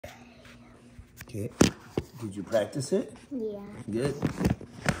Okay. Did you practice it? Yeah. Good.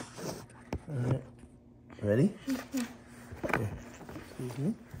 All right. Ready? Here. Excuse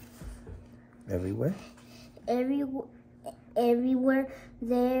me. Everywhere. Everywhere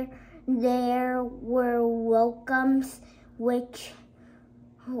there were welcomes which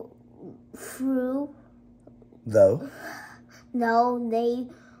through Though they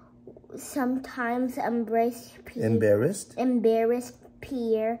sometimes embraced embarrassed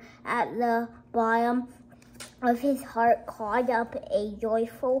Pierre at the bottom of his heart caught up a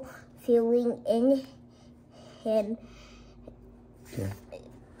joyful feeling in him. Okay.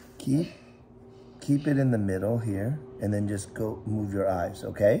 Keep it in the middle here, and then just go move your eyes,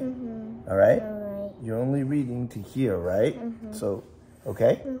 okay? All right? All right. You're only reading to here, right? So,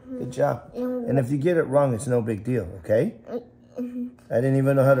 okay? Good job. And And if you get it wrong, it's no big deal, okay? I didn't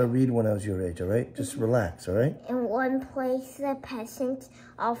even know how to read when I was your age, all right? Just relax, all right? In one place, the peasants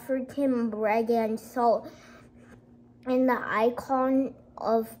offered him bread and salt, and the icon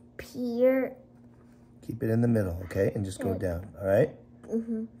of Peter. Keep it in the middle, okay? And just go down, all right?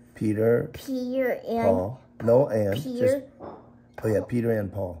 Peter and Paul. No, and. Peter, Oh, yeah, Peter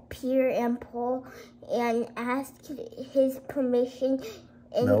and Paul. Peter and Paul, and asked his permission.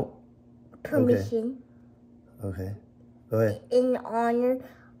 No. Permission. Okay. Go ahead. In honor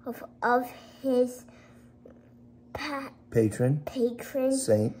of his patron.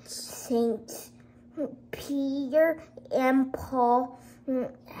 Saints. Peter and Paul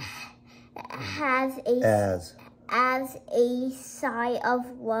as a sign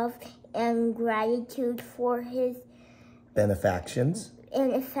of love and gratitude for his benefactions.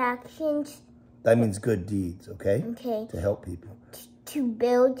 That means good deeds, okay? Okay. To help people. To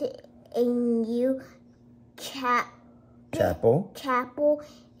build a new chapel.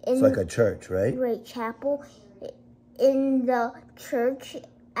 It's like a church, right? Right, chapel in the church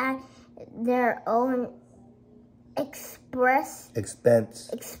at their own expense.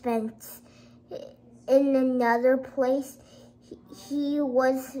 In another place, he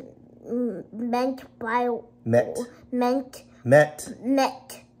was met by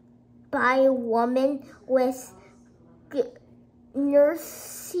a woman with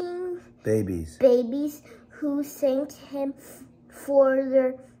nursing babies who thanked him for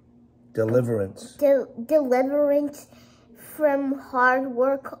their deliverance from hard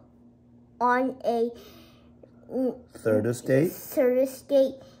work on a third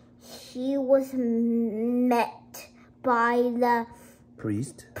estate. He was met by the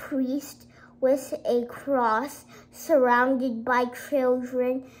priest with a cross, surrounded by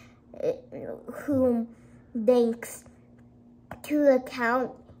children whom, thanks to the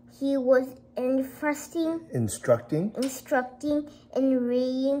count, he was instructing in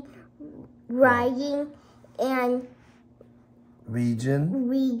reading, writing, and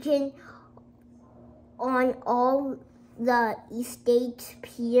region on all the estates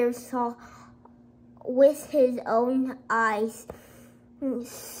Peter saw with his own eyes.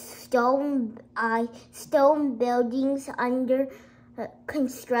 Stone buildings under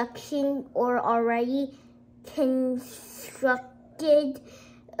construction or already constructed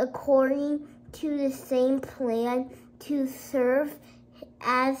according to the same plan to serve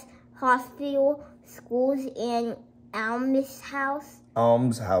as hospital, schools, and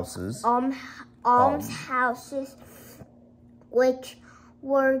almshouses, which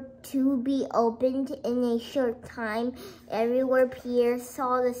were to be opened in a short time. Everywhere Pierre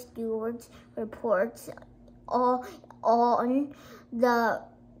saw the steward's reports on the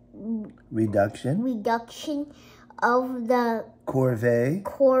reduction of the corvée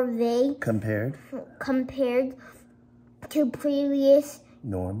compared to previous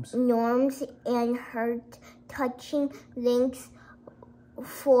norms and heard touching thanks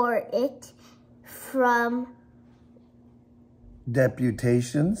for it from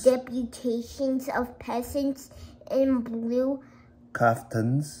deputations of peasants in blue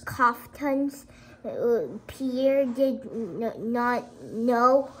kaftans. Pierre did not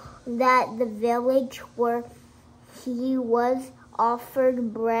know that the village where he was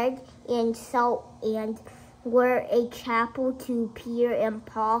offered bread and salt and where a chapel to Peter and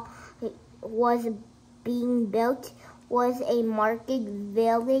Paul was being built was a market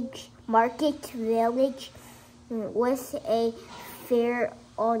village with a fair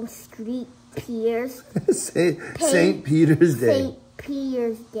on St. Peter's St.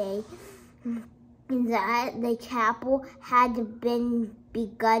 Peter's Day. That the chapel had been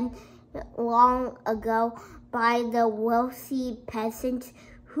begun long ago by the wealthy peasants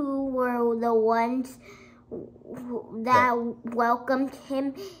who were the ones that welcomed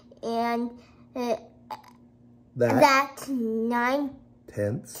him, and that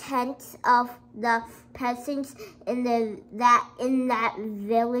tents of the peasants in that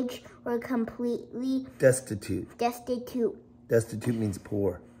village were completely destitute. Destitute means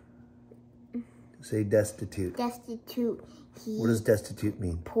poor. Say destitute. Destitute. What does destitute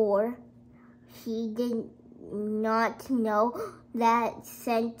mean? Poor. He did not know that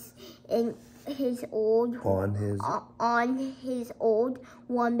since in his old on his old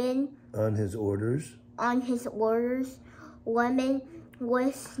woman on his orders women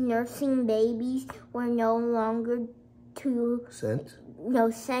with nursing babies were no longer sent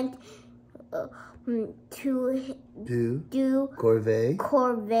to do corvée.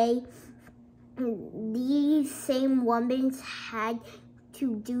 These same women had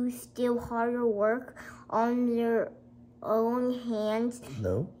to do still harder work on their own hands.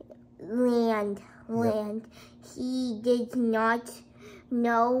 Land. Yep. He did not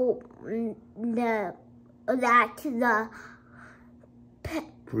know that the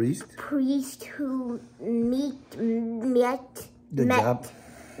priest who met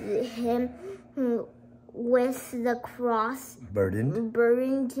him with the cross,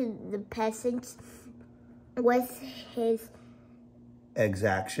 burdened the peasants with his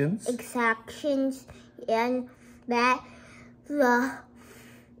exactions, and that the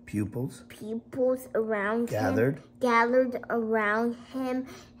pupils gathered around him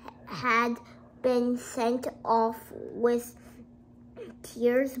had been sent off with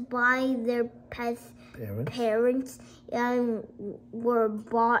tears by their parents and were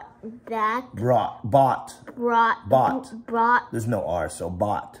brought. There's no R, so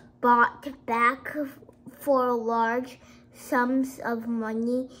bought back for large sums of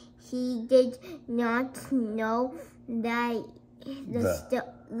money. He did not know that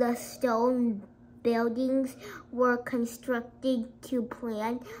the stone buildings were constructed to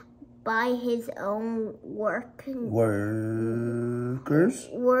plan by his own workers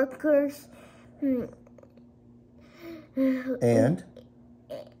and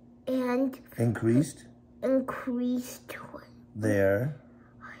increased their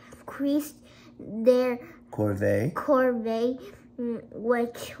corvée,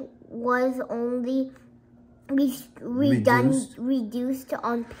 which was only reduced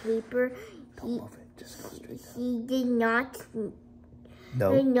on paper. He did not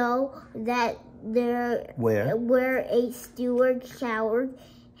know that where a steward showed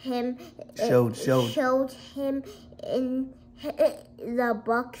him in the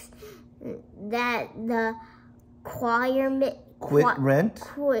books that the quit rent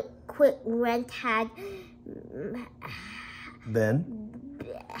had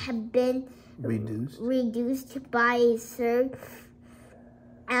been reduced by a third,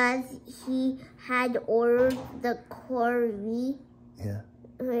 as he had ordered. The corvée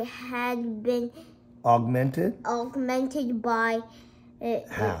had been augmented by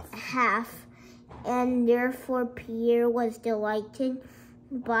half, and therefore Pierre was delighted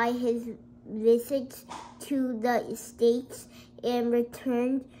by his visits to the estates and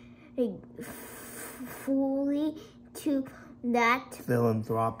returned fully to that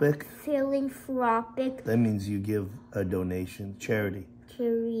philanthropic. That means you give a donation, charity.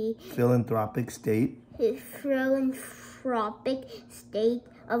 Philanthropic state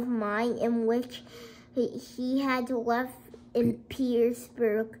of mind in which he had left in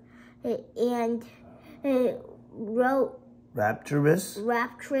Petersburg, and wrote rapturous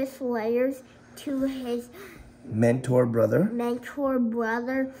letters to his mentor brother,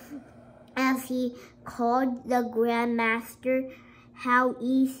 as he called the Grand Master. How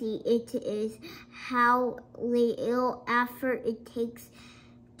easy it is, how little effort it takes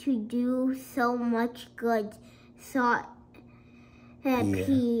to do so much good, thought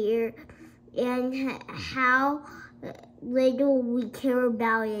Pierre, and how little we care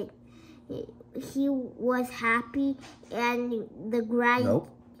about it. He was happy, and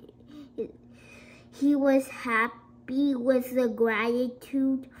he was happy with the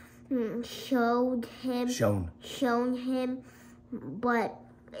gratitude shown him, but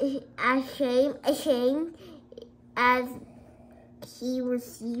ashamed as he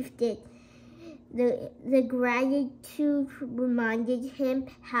received it. The gratitude reminded him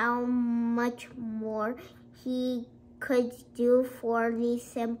how much more he could do for these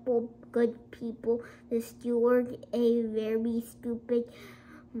simple, good people. The steward, a very stupid,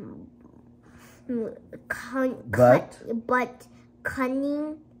 but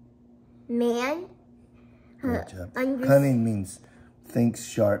cunning man. Cunning means thinks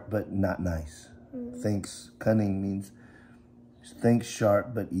sharp but not nice. Cunning means thinks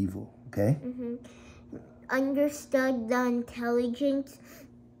sharp but evil. Okay? Understood the intelligence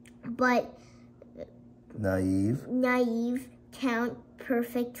but naive Count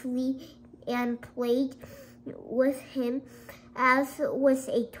perfectly and played with him as with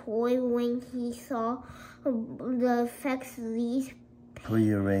a toy. When he saw the effects these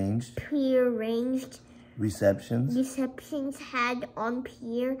prearranged receptions had on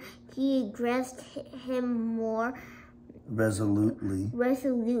Pierre, he addressed him more resolutely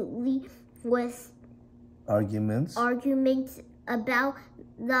with arguments about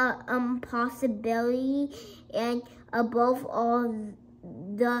the possibility and above all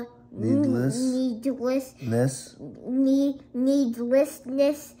the needlessness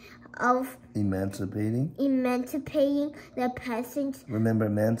of emancipating the peasants. Remember,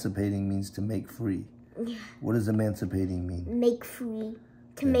 emancipating means to make free. What does emancipating mean? Make free.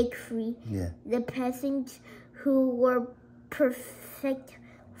 To make free. Yeah. The peasants who were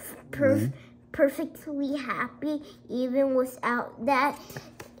perfectly happy even without that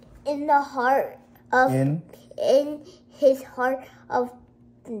in his heart of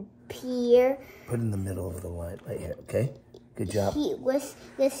Pierre. Put in the middle of the line right here, okay? Good job. He was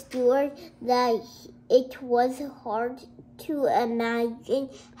the steward that it was hard to imagine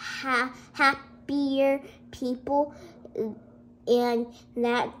happier people, and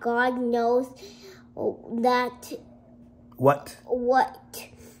that God knows that what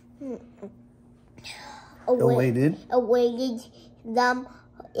awaited them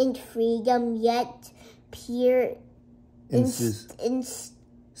in freedom. Yet Pierre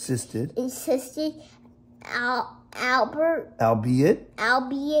insisted albeit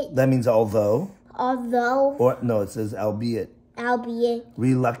that means although or no, it says albeit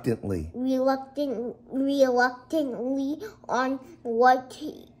reluctantly on what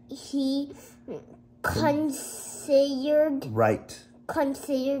he considered right.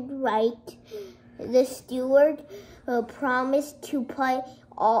 The steward promised to put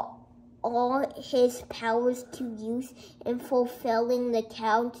all his powers to use in fulfilling the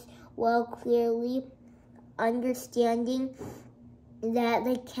count's while clearly understanding that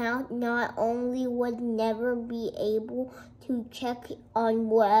the count not only would never be able to check on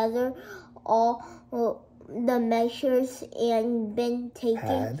whether all the measures had been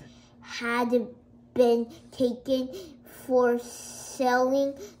taken for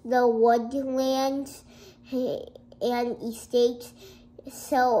selling the woodlands and estates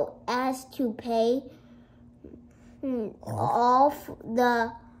so as to pay off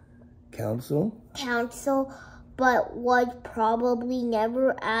the council, but would probably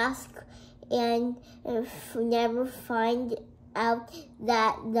never ask and never find out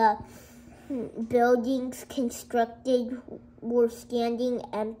that the buildings constructed were standing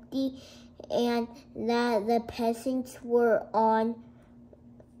empty and that the peasants were on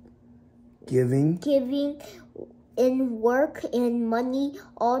giving in work and money.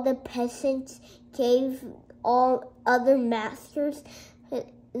 All the peasants gave all other masters.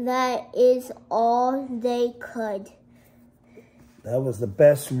 That is all they could. That was the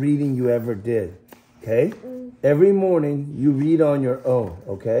best reading you ever did, okay? Every morning you read on your own,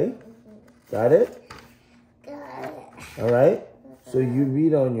 okay? Got it? Got it. All right? So you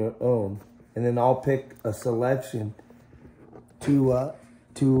read on your own, and then I'll pick a selection to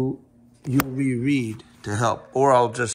you reread to help, or I'll just